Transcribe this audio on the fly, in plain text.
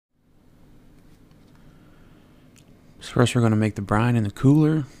So first we're going to make the brine in the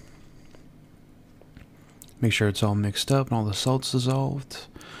cooler. Make sure it's all mixed up and all the salt's dissolved.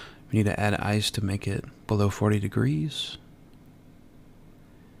 We need to add ice to make it below 40 degrees.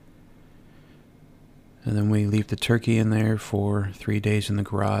 And then we leave the turkey in there for 3 days in the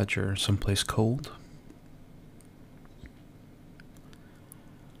garage or someplace cold.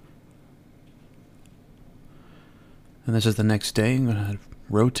 And this is the next day. I'm going to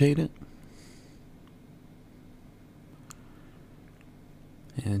rotate it.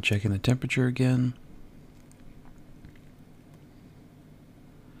 And checking the temperature again.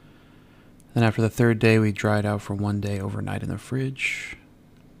 Then after the third day, we dry it out for 1 day overnight in the fridge.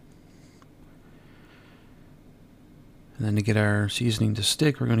 And then to get our seasoning to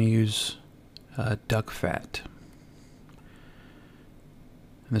stick, we're going to use duck fat.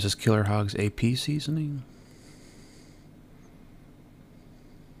 And this is Killer Hog's AP seasoning.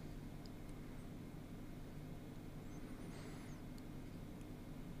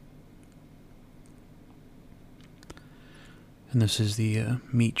 And this is the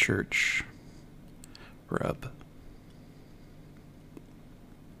Meat Church rub.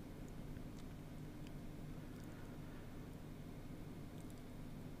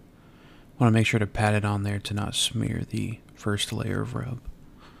 Want to make sure to pat it on there to not smear the first layer of rub.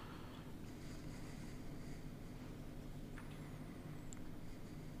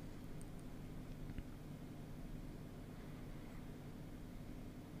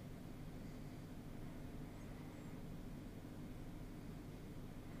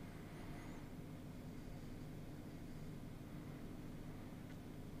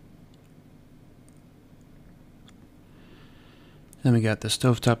 Then we got the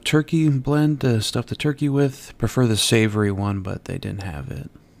stovetop turkey blend to stuff the turkey with. Prefer the savory one, but they didn't have it.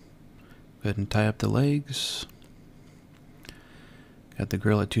 Go ahead and tie up the legs. Got the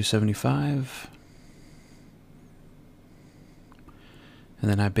grill at 275. And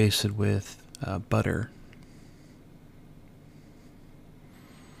then I basted with butter.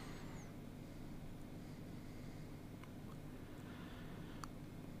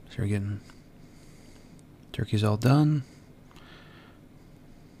 So we're getting turkey's all done.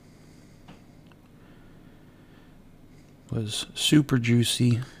 Was super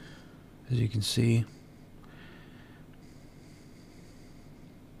juicy, as you can see.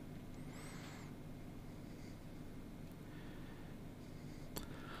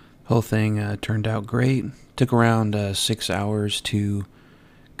 Whole thing turned out great. Took around 6 hours to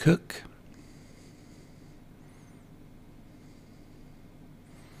cook.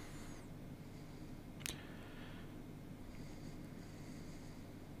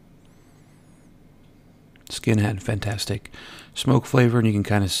 Skin had fantastic smoke flavor, and you can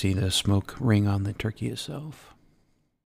kind of see the smoke ring on the turkey itself.